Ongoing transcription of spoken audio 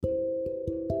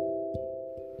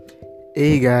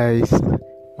Hey guys,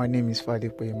 my name is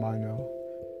Fadipo Emmanuel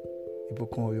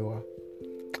Ibukun Oyowa.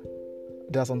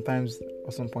 There are sometimes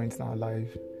or some points in our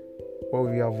life where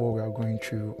we have what we are going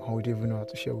through and we don't even know how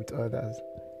to share with others.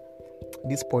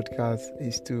 This podcast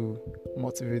is to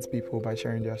motivate people by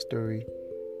sharing their story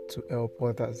to help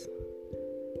others.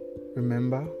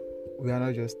 Remember, we are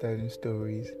not just telling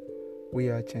stories, we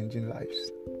are changing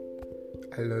lives.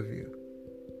 I love you.